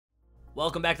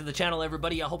Welcome back to the channel,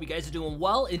 everybody. I hope you guys are doing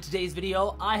well. In today's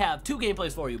video, I have two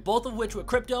gameplays for you, both of which with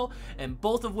crypto, and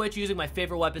both of which using my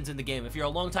favorite weapons in the game. If you're a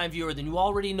longtime viewer, then you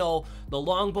already know the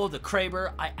longbow, the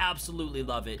Kraber. I absolutely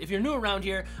love it. If you're new around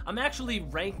here, I'm actually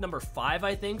ranked number 5,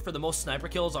 I think, for the most sniper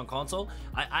kills on console.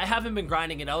 I haven't been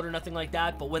grinding it out or nothing like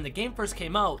that, but when the game first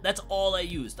came out, that's all I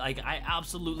used. I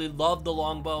absolutely love the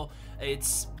longbow.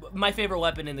 It's my favorite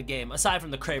weapon in the game, aside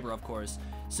from the Kraber, of course.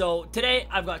 So today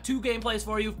I've got two gameplays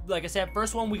for you. Like I said,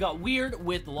 first one we got weird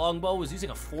with the longbow. I was using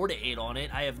a 4 to 8 on it.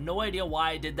 I have no idea why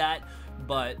I did that,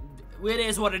 but it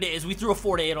is what it is. We threw a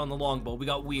 4 to 8 on the longbow. We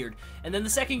got weird. And then the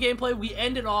second gameplay, we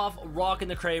ended off rocking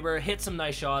the Kraber, hit some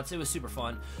nice shots. It was super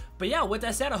fun. But yeah, with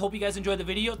that said, I hope you guys enjoyed the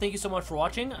video. Thank you so much for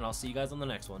watching, and I'll see you guys on the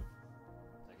next one,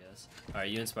 I guess. All right,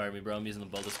 you inspired me, bro. I'm using the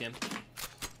bow this game.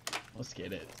 Let's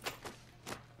get it.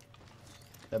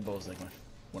 That bow's like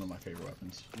one of my favorite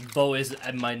weapons. Bow is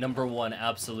my #1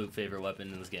 absolute favorite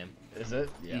weapon in this game. Is it?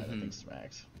 Yeah, that thing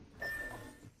smacks.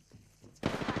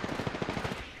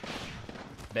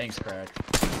 Bank's cracked.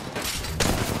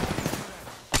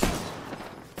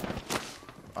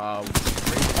 Oh,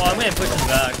 I'm gonna push him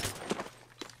back.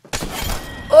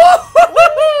 Oh!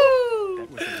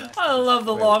 I love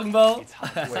the longbow.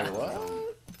 Wait,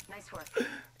 what? Nice work.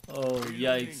 Oh,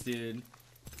 yikes, dude.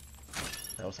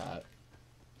 That was hot.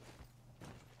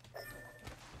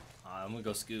 I'm gonna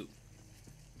go scoop.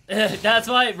 That's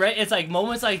why, right? It's like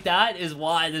moments like that is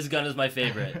why this gun is my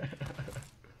favorite.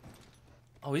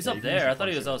 Oh, he's up there. I thought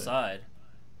he was outside.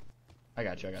 I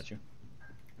got you. I got you.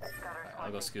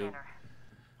 I'll go scoop.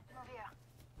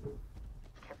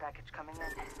 Care package coming in.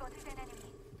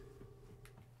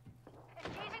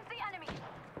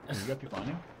 You got people on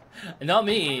you? Not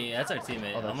me. That's our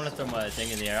teammate. Oh, I'm gonna throw my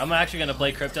thing in the air. I'm actually gonna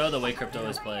play crypto the way crypto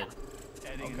is played.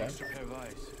 Okay.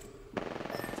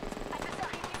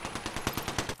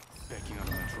 Backing out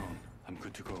of my drone. I'm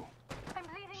good to go.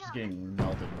 She's getting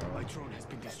melted, bro. My drone has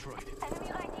been destroyed.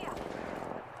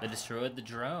 They destroyed the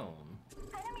drone.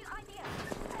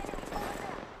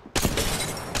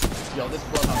 Yo, this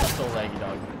bloodhound is so laggy,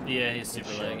 dog. Yeah, he's super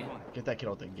laggy. Get that kid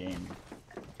out the game.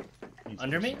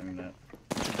 Under me? Internet.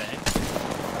 Bang.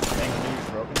 Bang, dude's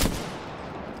broken.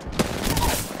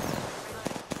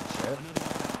 Shit.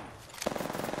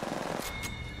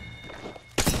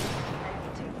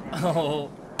 Oh.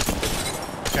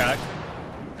 Crack.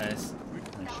 Nice.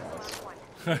 Nice shots.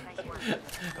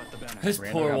 This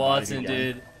Random poor got Watson,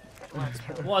 bodied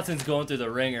dude. Watson's going through the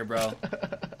ringer, bro.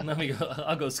 Let me go.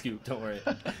 I'll go scoop. Don't worry.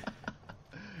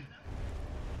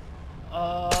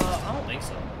 I don't think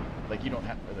so. Like, you don't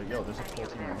have to. Yo, there's a full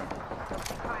team right now.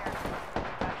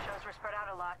 Shows we're spread out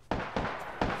a lot.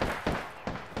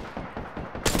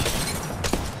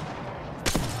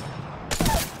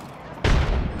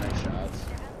 Nice shots.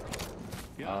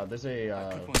 There's a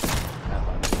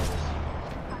Pathfinder.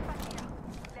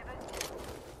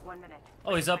 1 minute.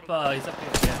 Oh, he's up here.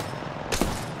 Yeah.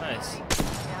 Nice.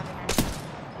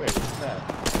 Wait, what's that?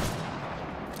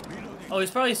 Oh,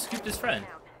 he's probably scooped his friend.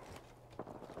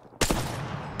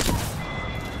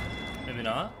 Maybe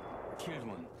not. Killed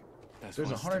one. That's There's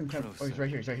one step 110. Oh, he's closer. right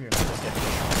here. He's right here.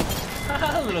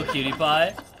 Little cutie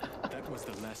pie. That was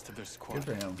the last of their squad. Good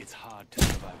for him. It's hard to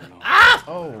survive alone. Ah!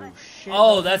 Oh, shit.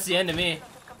 Oh, that's the end of me.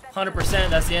 100%.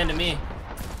 That's the end of me.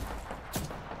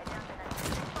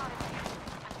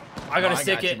 I gotta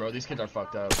stick got you, it. bro. These kids are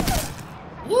fucked up.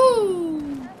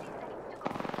 Woo! I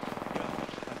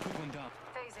put one down.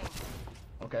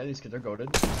 Okay, these kids are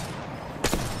goated.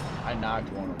 I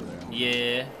knocked one over there.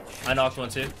 Yeah, I knocked one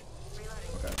too.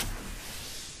 Okay.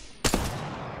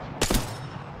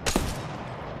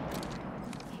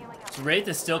 So Wraith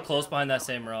is still close behind that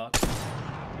same rock.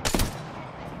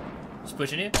 She's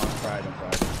pushing you. I'm fried.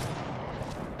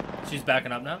 She's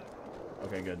backing up now.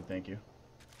 Okay, good. Thank you.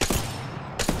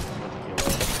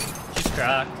 She's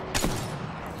cracked.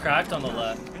 Cracked on the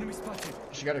left. Enemy spotted.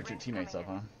 She got her two teammates up,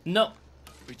 huh? No.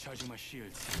 Recharging my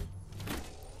shields.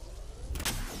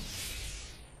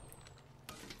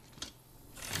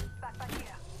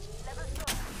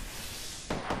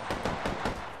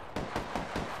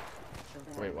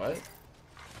 Wait, what?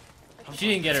 She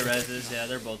didn't get her reses. Yeah,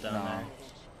 they're both down No. there.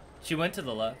 She went to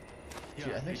the left.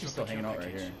 I think she's still hanging out right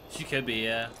here. She could be,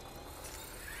 yeah.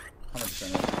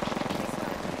 100%.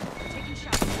 Taking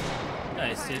shots.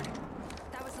 Nice, dude.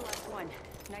 That was the last one.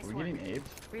 Nice Are we work. getting aped?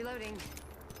 Reloading.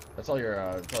 That's all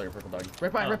your purple dog.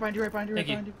 Right behind you, right behind you. Thank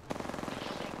you.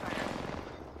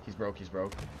 He's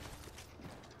broke.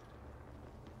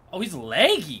 Oh, he's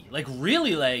laggy. Like,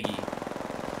 really laggy.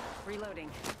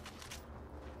 Reloading.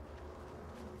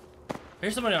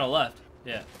 Here's somebody on the left.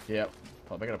 Yeah. Yep.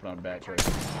 Oh, I gotta put on back. Right.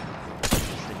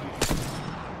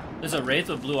 There's a Wraith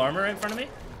with blue armor right in front of me.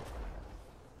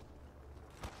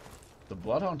 The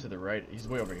Bloodhound to the right. He's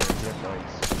way over here. He has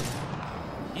legs.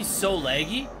 He's so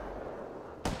laggy.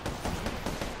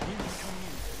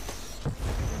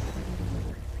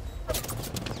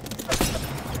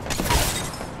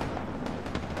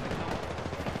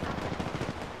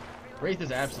 Wraith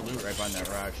is absolute right behind that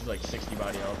rock. She's like 60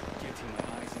 body health. Getting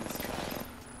my eyes in the sky.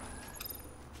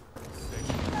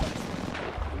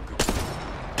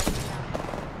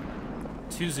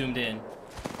 Two zoomed in.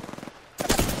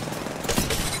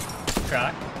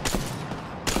 Crack.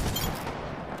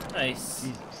 Nice.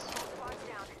 Jesus. Squad's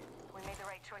down. We made the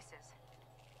right choices.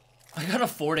 I got a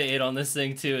 4 to 8 on this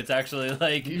thing too. It's actually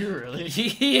like, Do you really?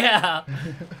 yeah.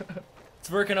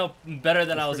 It's working out better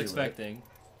than That's I was pretty expecting.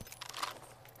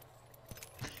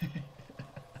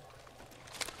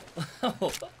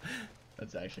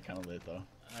 That's actually kind of lit though.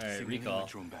 Alright, Signaling recall. my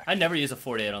drone back. I never use a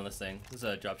 48 on this thing. This is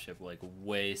a dropship like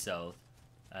way south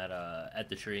at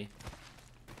the tree.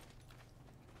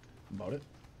 About it.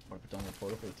 Want to put down the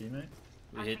portal for the teammate?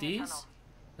 We hit these?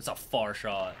 That's a far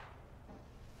shot.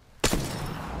 That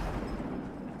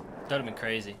would have been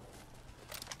crazy.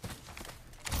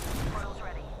 Portal's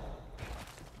ready.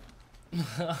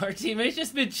 Our teammate's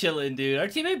just been chilling, dude. Our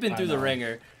teammate been I through the know.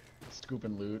 ringer. Scoop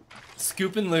and loot.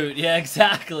 Scoop and loot, yeah,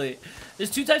 exactly.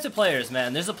 There's two types of players,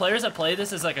 man. There's the players that play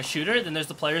this as like a shooter, then there's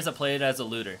the players that play it as a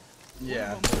looter.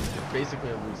 Yeah, it's basically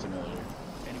a loot simulator.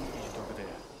 Enemy agent over there.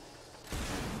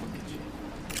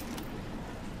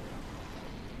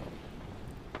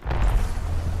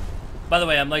 By the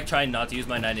way, I'm like trying not to use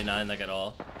my 99 like at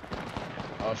all.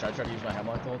 Oh, should I try to use my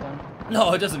hemlock the whole time?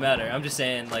 No, it doesn't matter. I'm just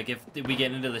saying, like, if we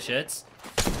get into the shits,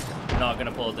 I'm not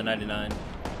gonna pull out the 99.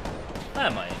 I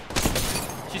might.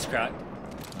 She's cracked.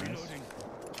 Nice. Reloading.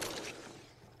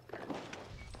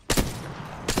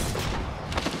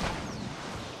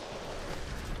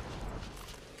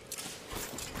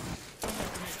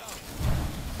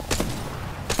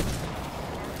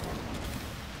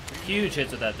 Huge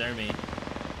hits with that thermi.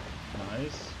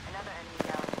 Nice. Another enemy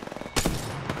down.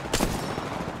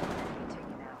 Enemy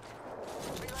taken out.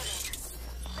 Reloading.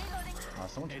 Reloading.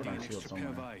 Someone's put Adding on an a shield extra pair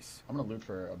of somewhere. eyes. I'm gonna loot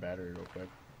for a battery real quick.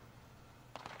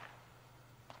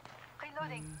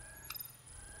 Reloading.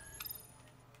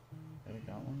 I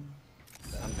got one.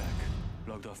 I'm back.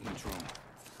 Logged off my drone.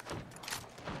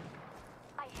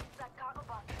 I hit that cargo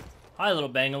box. Hi, little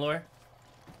Bangalore.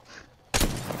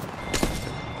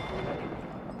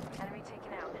 Enemy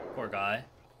taken out. Poor guy.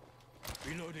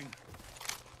 Reloading.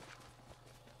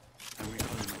 I'm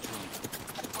recalling my drone.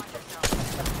 Watch yourself.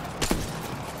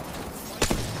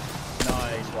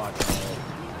 Nice, watch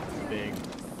out. Big.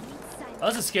 That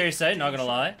was a scary sight, not gonna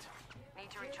lie.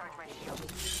 Need to recharge my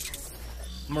shield.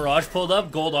 Mirage pulled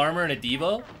up, gold armor and a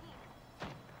Devo.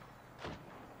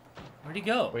 Where'd he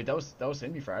go? Wait, that was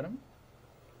him? You fried him?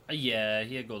 Yeah,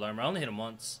 he had gold armor. I only hit him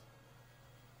once.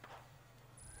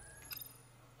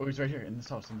 Oh, he's right here in this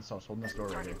house, holding this door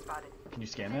right here. Target spotted. Can you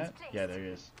scan that? Yeah, there he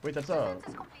is. Wait, that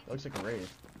looks like a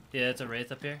Wraith. Yeah, it's a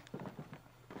Wraith up here.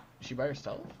 Is she by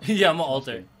herself? Yeah, I'm an She must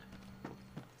altar. be.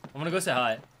 I'm gonna go say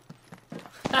hi.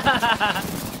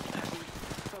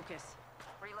 Focus.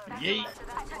 Reloading.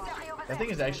 Yeet. That thing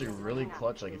is actually really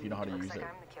clutch, like if you know how to use it.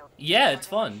 Yeah, it's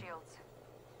fun.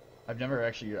 I've never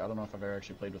actually, I don't know if I've ever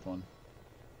actually played with one.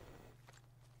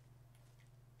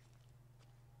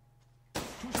 By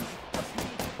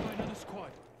another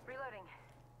squad. Reloading.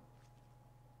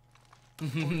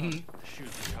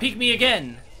 Shields recharged. Peek me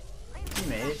again.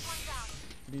 Teammate,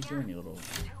 what are you doing, you little...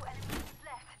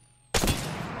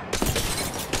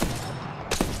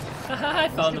 I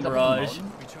found the Mirage. Recharging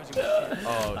my shield.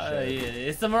 Oh, Yeah, shit.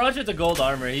 it's the Mirage with the gold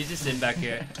armor. He's just sitting back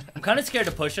here. I'm kind of scared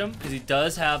to push him because he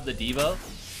does have the Devo,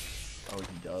 Oh,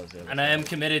 he does, yeah. and I am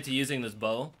committed to using this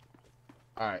bow.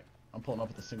 Alright, I'm pulling up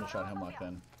with a single shot hemlock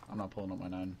then. I'm not pulling up my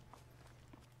 9.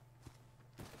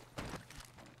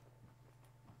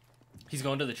 He's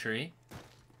going to the tree.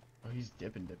 Oh, he's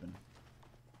dipping.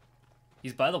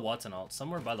 He's by the Watson alt.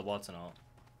 Somewhere by the Watson alt.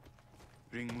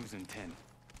 Ring moves in 10.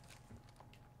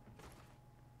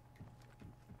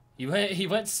 He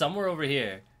went somewhere over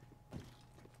here.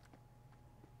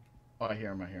 Oh, I hear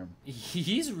him.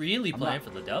 He's really playing for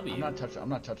the W. I'm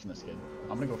not touching this kid.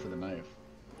 I'm gonna go for the knife.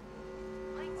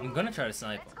 I'm gonna try to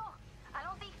snipe Let's him. go. I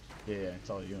don't think. Yeah, it's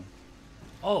all you.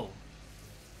 Oh.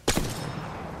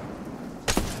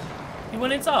 He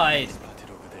went inside. Spotted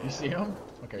over there. You see him?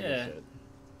 Okay, Yeah. good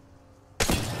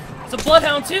shit. It's a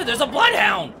Bloodhound too. There's a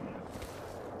Bloodhound.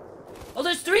 Oh,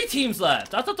 there's 3 teams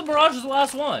left. I thought the Mirage was the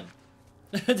last one.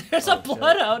 There's a Oh, shit.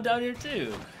 Bloodhound down here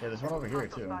too. Yeah, there's one over here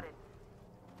too. Spotted.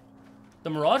 The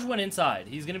Mirage went inside.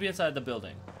 He's gonna be inside the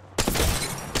building.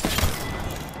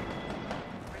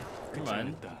 Never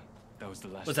mind. That was the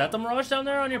last. Was that the Mirage down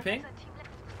there on your ping?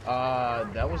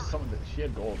 That was something that she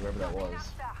had gold, wherever that was.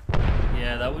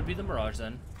 Yeah, that would be the Mirage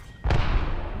then.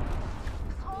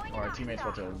 Or our teammates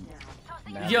about to.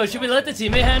 Yo, should we let the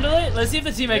teammate handle it? Let's see if the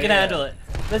teammate can handle it.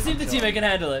 Let's see if the teammate can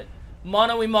handle it.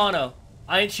 Mono we mono.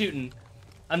 I ain't shooting.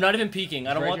 I'm not even peeking.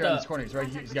 I don't want the. Corner. He's right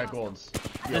here. He's got golds.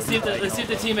 Let's see if the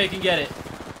teammate can get it.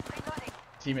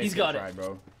 Teammate, he's got tried, it,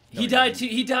 bro. He died too.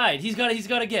 He died. He's got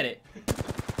to get it.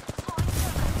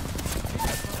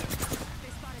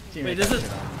 Wait, this is.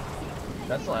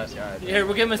 That's the last guy. Here,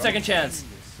 we'll give him a second chance.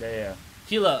 Yeah.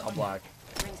 Heal up. I'll block.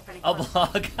 I'll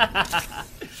block.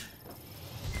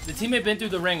 The teammate been through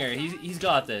the ringer. He's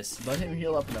got this. Let him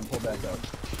heal up and then pull back up.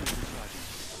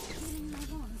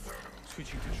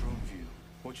 Switching to drone view.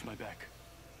 Watch my back.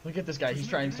 Look at this guy. He's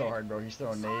trying so hard, bro. He's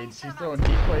throwing nades. He's throwing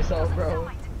deep place out, bro.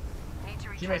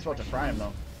 Teammate's about to fry him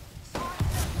though.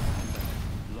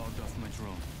 Logged off my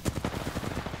drone.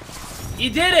 He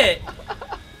did it.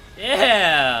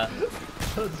 Yeah.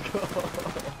 Let's go.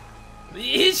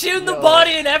 He's shooting the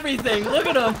body and everything. Look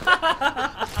at him.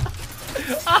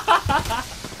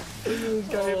 This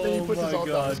guy, he puts his ult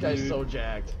down. This guy's so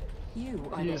jacked. He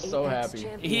is so happy.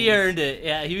 He earned it.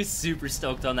 Yeah, he was super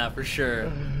stoked on that for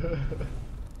sure.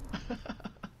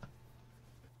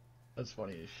 That's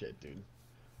funny as shit, dude.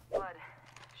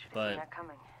 But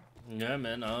yeah,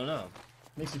 man, I don't know.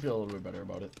 Makes you feel a little bit better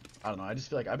about it. I don't know. I just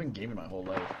feel like I've been gaming my whole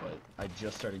life, but I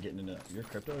just started getting into your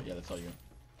crypto. Yeah, that's all you.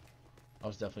 I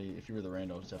was definitely, if you were the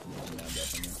rando, I was definitely mad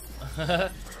at you.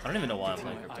 I don't even know why I'm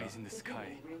playing crypto. Eyes in the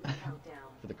sky.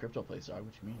 For the crypto place, dog.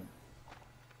 What you mean?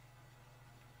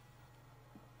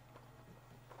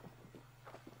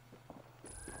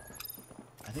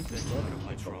 I think there's still a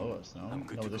kid below us, no?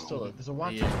 No, there's still there's a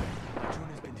watch. Yeah. My drone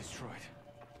has been destroyed.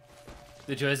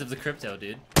 The joys of the crypto,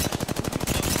 dude.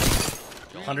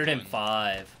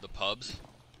 105. The pubs?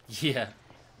 Yeah.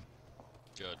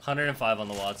 Good. 105 on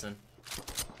the Watson.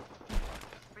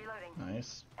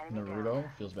 Nice. Naruto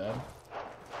feels bad.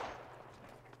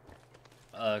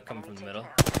 Coming from the middle.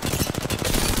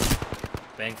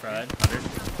 Bang fried. 100.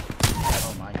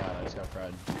 Oh my god, I just got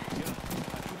fried. Yeah,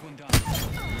 I put one down.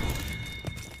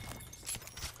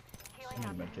 I need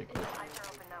a medkit quick.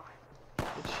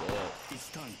 Good shit. He's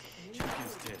stunned.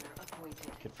 Champion's dead.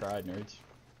 Get fried, nerds.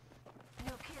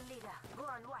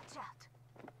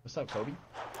 What's up, Kobe?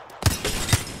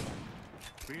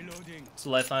 Reloading. So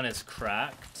lifeline is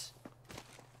cracked.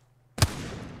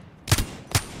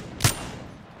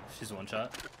 She's one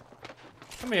shot.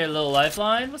 Come here, little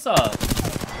lifeline. What's up? Double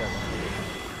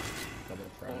All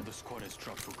fried. the squad has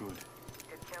dropped for good.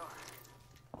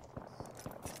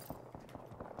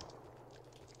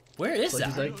 Where is So that?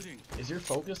 he's like, is your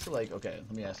focus to like, okay,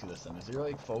 let me ask you this then. Is your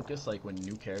like focus like when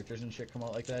new characters and shit come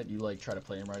out like that, you like try to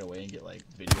play them right away and get like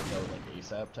videos out like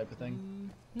ASAP type of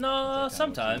thing? No,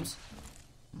 sometimes.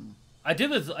 I did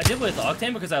with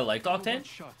Octane because I liked Octane.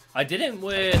 I didn't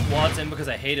with Watson because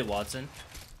I hated Watson.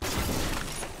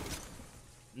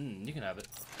 You can have it.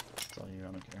 That's all you,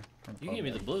 I don't care. You can give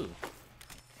me the blue.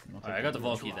 Alright, I got the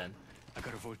Vault key then. I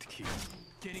got a Vault key.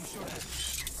 Getting shot at.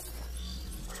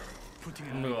 Putting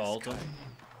I'm gonna go ult him.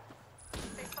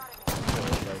 Like,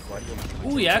 why do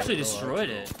you Ooh, he actually destroyed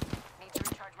it.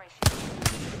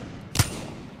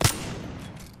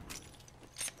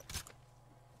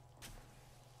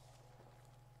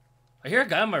 I hear a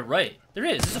guy on my right. There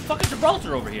is. There's a fucking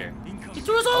Gibraltar over here. He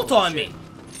threw his ult on me.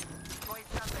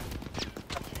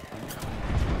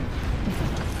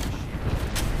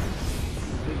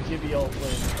 Big Gibby ult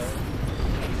playing, bro.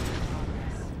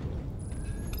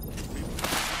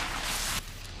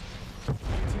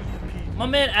 My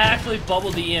man actually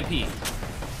bubbled the EMP.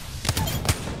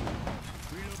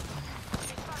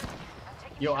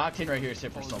 Yo, Octane right here is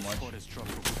hit for so much.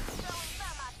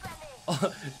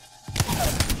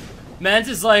 Man's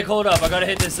is like, hold up, I gotta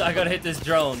hit this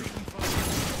drone.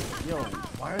 Yo,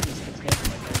 why are these kids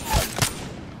camping like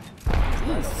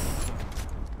that?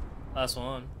 Last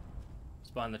one. It's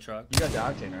behind the truck. You got the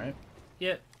Octane, right?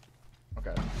 Yep.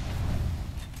 Okay.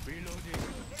 Reloading.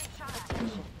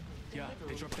 Yeah,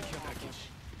 they dropped the care package.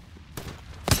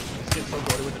 This kid's so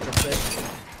goated with the triple hit.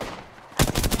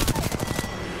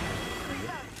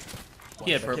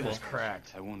 He had That kid purple. was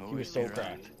cracked. I won't He always was so be around.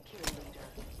 cracked.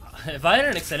 If I had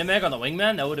an extended mag on the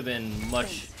wingman, that would have been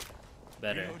much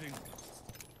better. Reloading.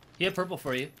 He had purple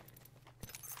for you.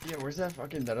 Yeah, where's that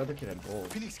fucking, that other kid had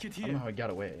gold? Phoenix kit I don't know here. how he got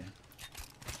away.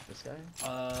 This guy?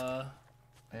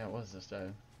 Yeah, it was this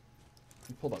guy.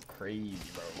 He pulled up crazy,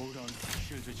 bro. Hold on.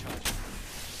 Shields recharge.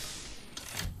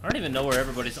 I don't even know where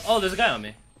everybody's. Oh, there's a guy on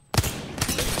me.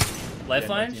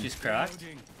 Lifeline, Yeah, she's cracked.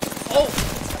 Reloading. Oh!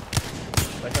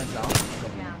 Back fence down.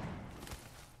 Down.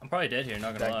 I'm probably dead here,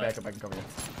 not gonna lie. Back up, I can cover you.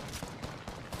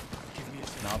 Give me a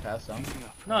second. Now pass down. Fixing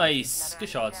up. Nice. Good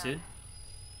shots, dude.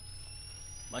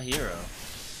 My hero.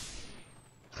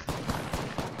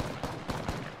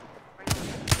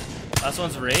 Last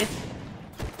one's Wraith.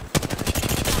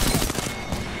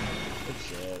 Good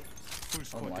shit. Full I don't know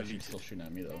squad why she's deleted. still shooting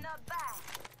at me though. Not bad.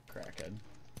 Crackhead.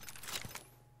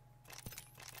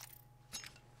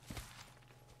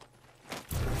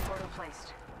 Portal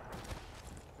placed.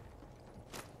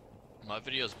 My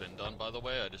video's been done, by the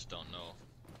way. I just don't know.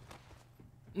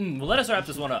 Well, let us wrap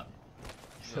this one up.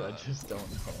 I just don't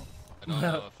know. I don't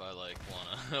know if I like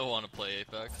wanna play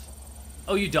Apex.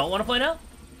 Oh, you don't want to play now?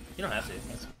 You don't have to.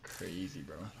 That's crazy,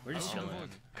 bro. We're just chilling.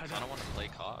 I don't want to play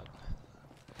COD.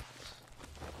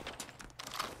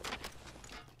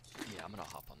 Yeah, I'm gonna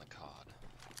hop on the COD.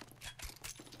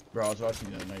 Bro, I was watching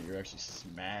you the other night. You're actually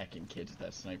smacking kids with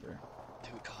that sniper.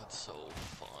 Dude, COD's so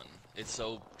fun. It's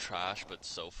so trash, but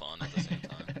so fun at the same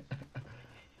time.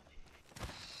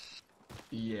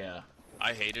 Yeah.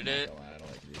 I hated I it don't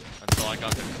like it either. until I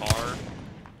got the car.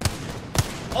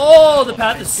 Oh, the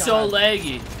path my is so God.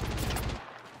 laggy.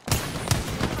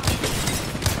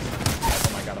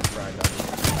 Oh my god, I'm fried up.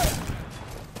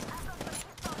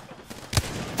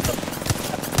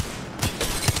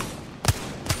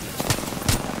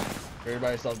 You're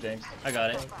by yourself, James. I got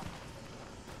it.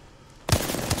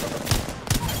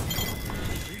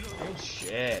 Good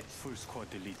shit. Full squad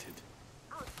deleted.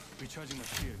 Recharging my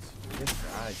shields. Good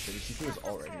try, shit. His CPU is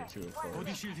already a 2 of Body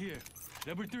course. shield here.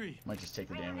 Level 3. Might just take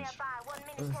the damage. Nearby. 1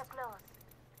 minute till close.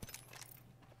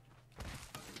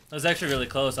 That was actually really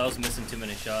close. I was missing too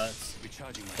many shots.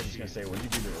 Recharging my I was just gonna shield. say, what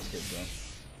did you do to those kids, bro?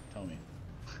 Tell me.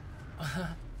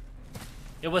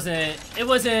 It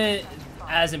wasn't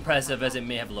as impressive as it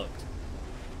may have looked.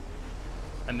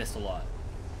 I missed a lot.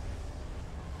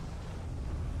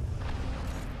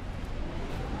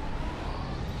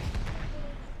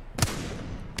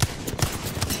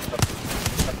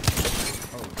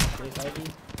 Oh, shit, Ivy.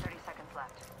 30 seconds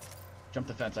left. Jump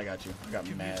the fence, I got you. I got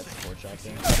mad support shots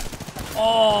in.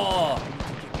 Oh!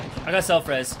 I got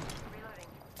self-res. Reloading.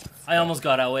 I almost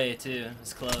got away too. It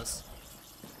was close.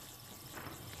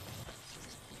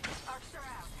 Archer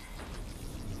out.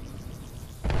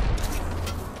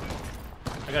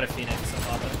 I got a Phoenix. I'll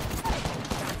pop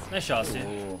it. Nice shots, dude.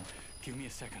 Ooh. Give me a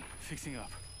second. Fixing up.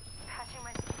 Patching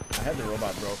my. I had the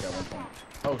robot broke at one point.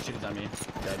 Oh shit, it's on me.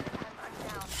 Dead. I'm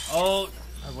down. Oh!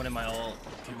 I went in my ult.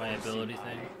 Do my ability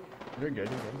thing. You're good,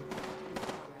 you're good.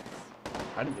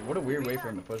 I didn't, what a weird way for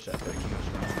him to push that. Like, he was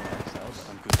running the max out.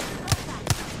 I'm good.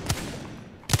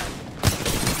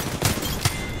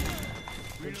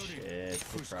 Good Reloading. shit.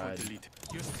 Full Good squad pride. deleted.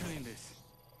 You're still in this.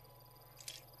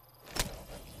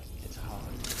 It's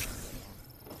hot.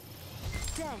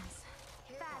 Dance.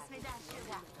 Pass me that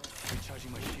sugar.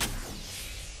 Recharging my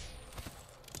shields.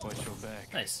 Watch your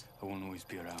back. Nice. I won't always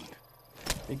be around.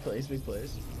 Big plays, big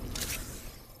plays.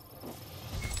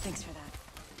 Thanks for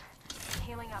that.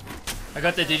 Healing up. I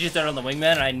got the Digithread on the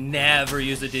wingman, and I never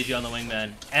use the Digi on the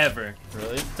wingman. Ever.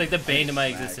 Really? It's like the bane to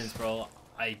my Facts. existence, bro.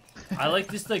 I like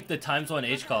this, like the ×1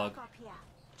 HCOG.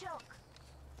 Joke.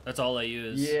 That's all I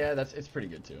use. Yeah, it's pretty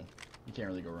good too. You can't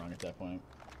really go wrong at that point.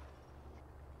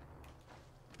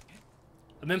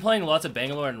 I've been playing lots of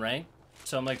Bangalore and rank,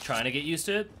 so I'm like trying to get used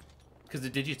to it. Because the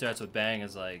Digithreads with Bang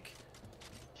is like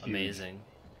Huge. amazing.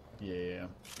 Yeah.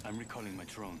 I'm recalling my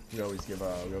drone. We always give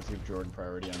Jordan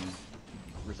priority on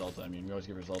results. I mean, we always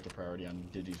give result a priority on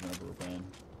digis whenever we're playing.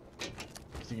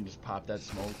 So you can just pop that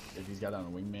smoke. If he's got it on a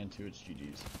wingman too, it's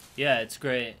GG's. Yeah, it's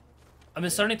great. I've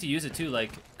been starting to use it too,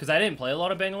 like, because I didn't play a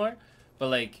lot of Bangalore, but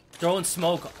like throwing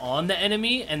smoke on the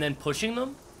enemy and then pushing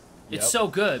them, it's Yep. so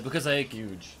good because like,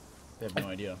 Huge. They have no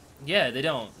idea. yeah, they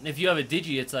don't. If you have a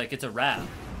Digi, it's like it's a wrap.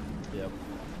 Yep.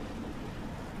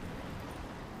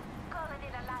 Calling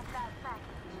it a lifeline package.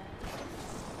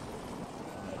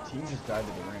 Team just died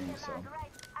to the ring, so. Right.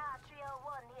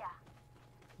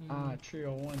 301 here.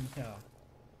 Trio 1, yeah.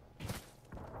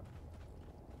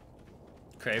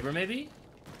 Kraber maybe?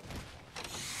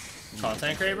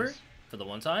 Content Kraber for the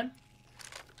one time.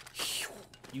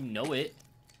 You know it.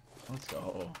 Let's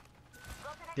go.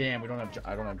 Damn, I don't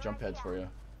have jump pads for you.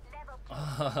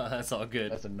 That's all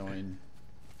good. That's annoying.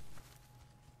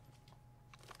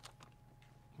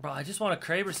 Bro, I just want to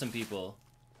Kraber some people.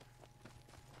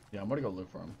 Yeah, I'm gonna go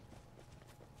look for him.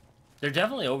 They're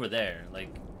definitely over there,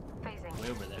 like Phasing. way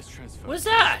over there. Let's transfer. What is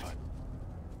that?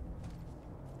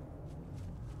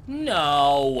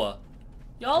 No.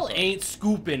 Y'all What's up? ain't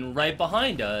scooping right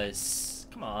behind us.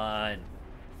 Come on.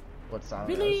 What sound?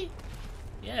 Really?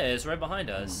 Yeah, it's right behind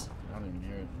us. I don't even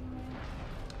hear it.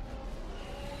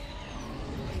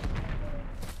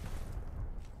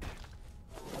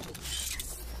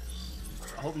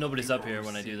 I hope nobody's up here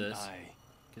when I do this.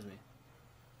 Excuse me.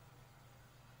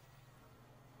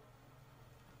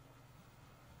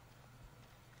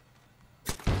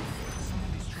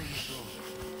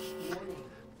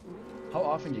 How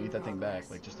often do you get that thing back?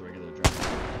 Like just the regular drone?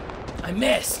 I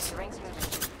missed!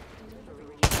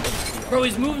 Bro,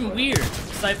 he's moving weird.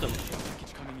 Sniped him.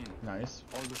 Nice.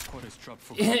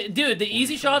 Dude, the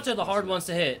easy shots are the hard ones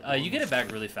to hit. You get it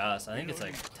back really fast. I think it's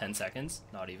like 10 seconds.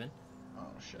 Not even. Oh,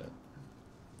 shit.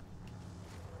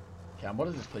 Okay, I'm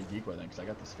about to just play decoy then, because I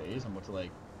got this phase. I'm about to,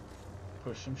 like,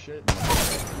 push some shit.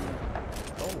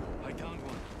 Oh. I downed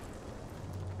one.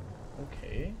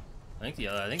 Okay. I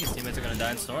think his teammates are gonna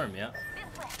die in storm, yeah.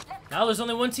 Now there's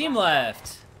only one team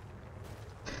left.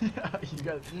 You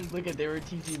got look at they were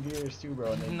teaching viewers too,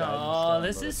 bro. And they died in the No, storm,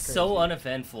 this bro. is It's so crazy.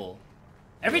 uneventful.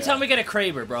 Every Yeah. time we get a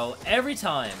Kraber, bro. Every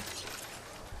time.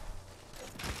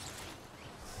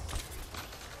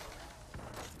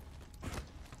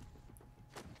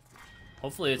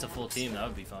 Hopefully it's a full team. That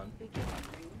would be fun.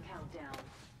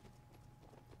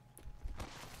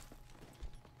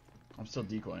 I'm still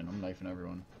decoying. I'm knifing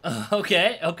everyone.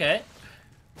 Okay, okay.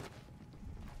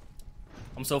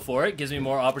 I'm so for it. Gives me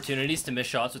more opportunities to miss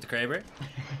shots with the Kraber.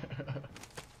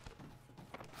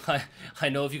 I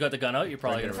know if you got the gun out, you're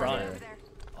probably Right gonna here, fry right it. here.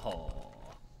 Oh.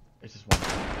 It's just one.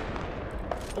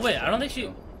 Oh wait, I don't think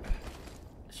she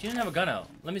didn't have a gun out.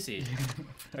 Let me see.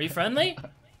 Are you friendly?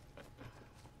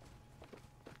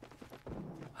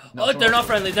 No, Oh, they're not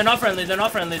friendly. They're not friendly. They're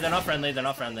not friendly. They're not friendly. They're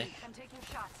not friendly. I'm taking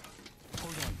shots.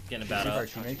 Hold on. Getting a See bad if our up.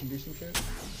 teammate can do some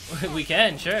shit. We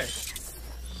can, sure.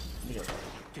 Look at-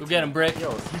 Go get him, Brick.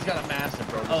 Yo, he's got a massive,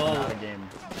 bro. This Oh. is not a game.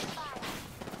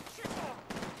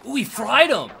 Ooh, he fried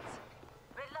him.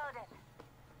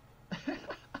 Reloaded.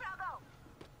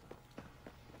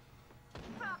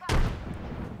 Froggo.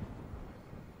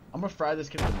 I'm gonna fry this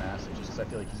kid with a massive just because I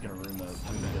feel like he's gonna ruin the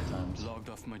good times. Logged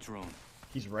off my drone.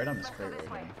 He's right on this crate right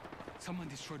here. Someone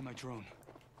destroyed my drone.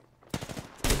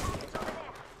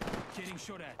 Getting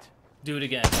shot at. Do it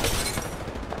again.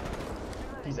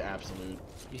 He's absolute.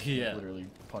 Yeah. Literally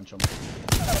punch him.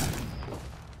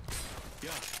 Yeah,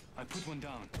 I put one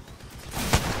down.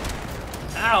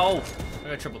 Ow! I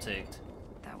got triple taked.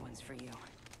 That one's for you.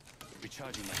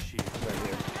 Recharging my shield. Right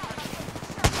here.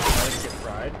 Let's get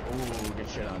fried. Ooh, get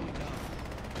shit on.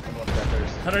 I'm going to that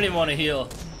thirst. I don't even want to heal.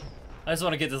 I just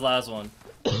want to get this last one.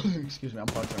 Excuse me, I'm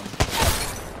punching him.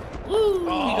 Woo! He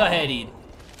got headied.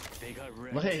 They got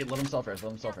red. Hey, let him self-rest,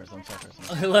 let him self-rest, let him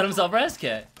self-rest. Let himself rest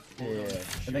kit. Yeah,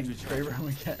 and then Kraber him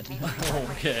again.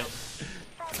 Okay.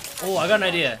 Oh, I got an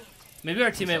idea. Maybe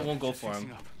our teammate won't go for him.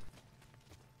 Fixing up.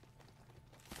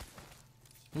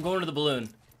 I'm going to the balloon.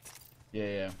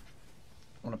 Yeah.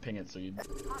 I want to ping it so you... Come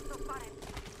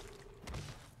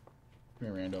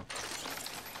here, Rando.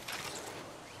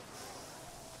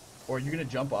 Or are you going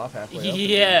to jump off halfway up?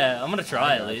 Yeah, I'm gonna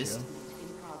try I at got least. you.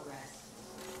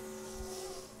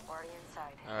 Already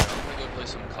inside. Alright, I'm gonna go play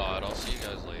some COD. I'll see you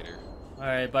guys later.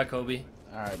 Alright, bye, Kobe.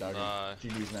 Alright, doggy. Bye.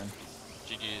 GG's, man.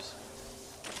 GG's.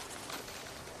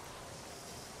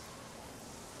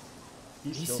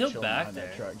 He's still chilling back behind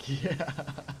that there. truck. Yeah.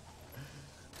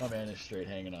 My man is straight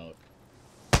hanging out.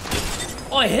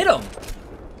 Oh, I hit him!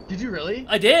 Did you really?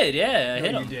 I did, yeah, I No,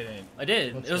 hit you him. didn't. I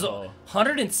did. Let's It was go.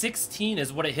 116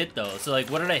 is what it hit though. So like,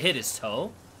 what did I hit? His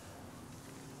toe?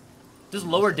 Just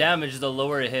lower damage the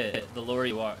lower it hit, the lower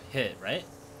you are hit, right?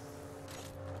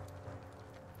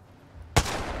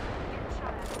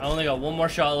 I only got one more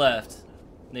shot left.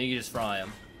 Then you can just fry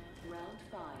him.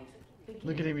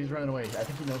 Look at him, he's running away. I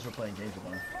think he knows we're playing games with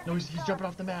him. No, he's jumping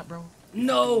off the map, bro. I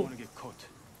No! want to get caught.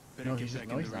 Better No, get he's back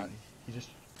no, in he's the not. ring. He just...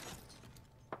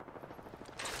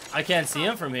 I can't see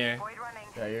him from here. Void running.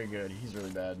 Yeah, you're good. He's really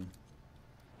bad.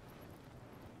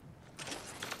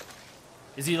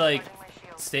 Is he like Charging my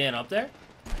shield. staying up there?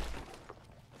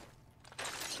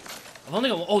 I've only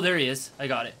got. Oh, there he is. I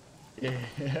got it. Yeah,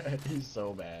 he's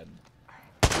so bad.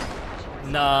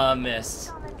 Nah, missed.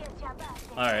 Come and get your back.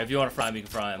 Alright, if you want to fry him, you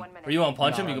can fry him. 1 minute. Or you want to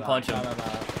punch him, No, you no, can punch no, him. no,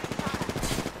 no.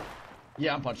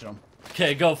 Yeah, I'm punching him.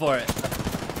 Okay, go for it.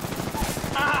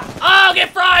 Oh, get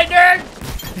fried, nerd!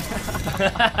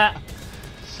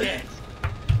 Shit.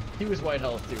 He was white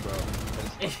health too,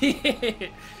 bro.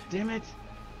 Damn it.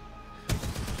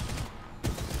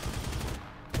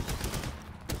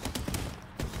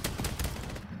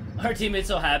 Our teammate's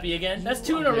so happy again. That's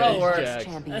two in a Yeah, row he's where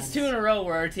jacked. that's two in a row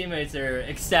where our teammates are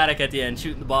ecstatic at the end,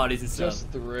 shooting the bodies and stuff. Just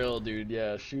thrilled, dude.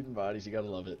 Yeah, shooting bodies, you gotta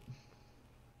love it.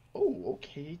 Oh,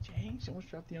 okay, Janks. You almost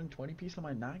dropped the young 20 piece on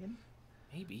my noggin.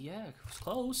 Maybe, yeah, it was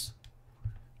close.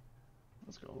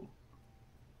 Let's go.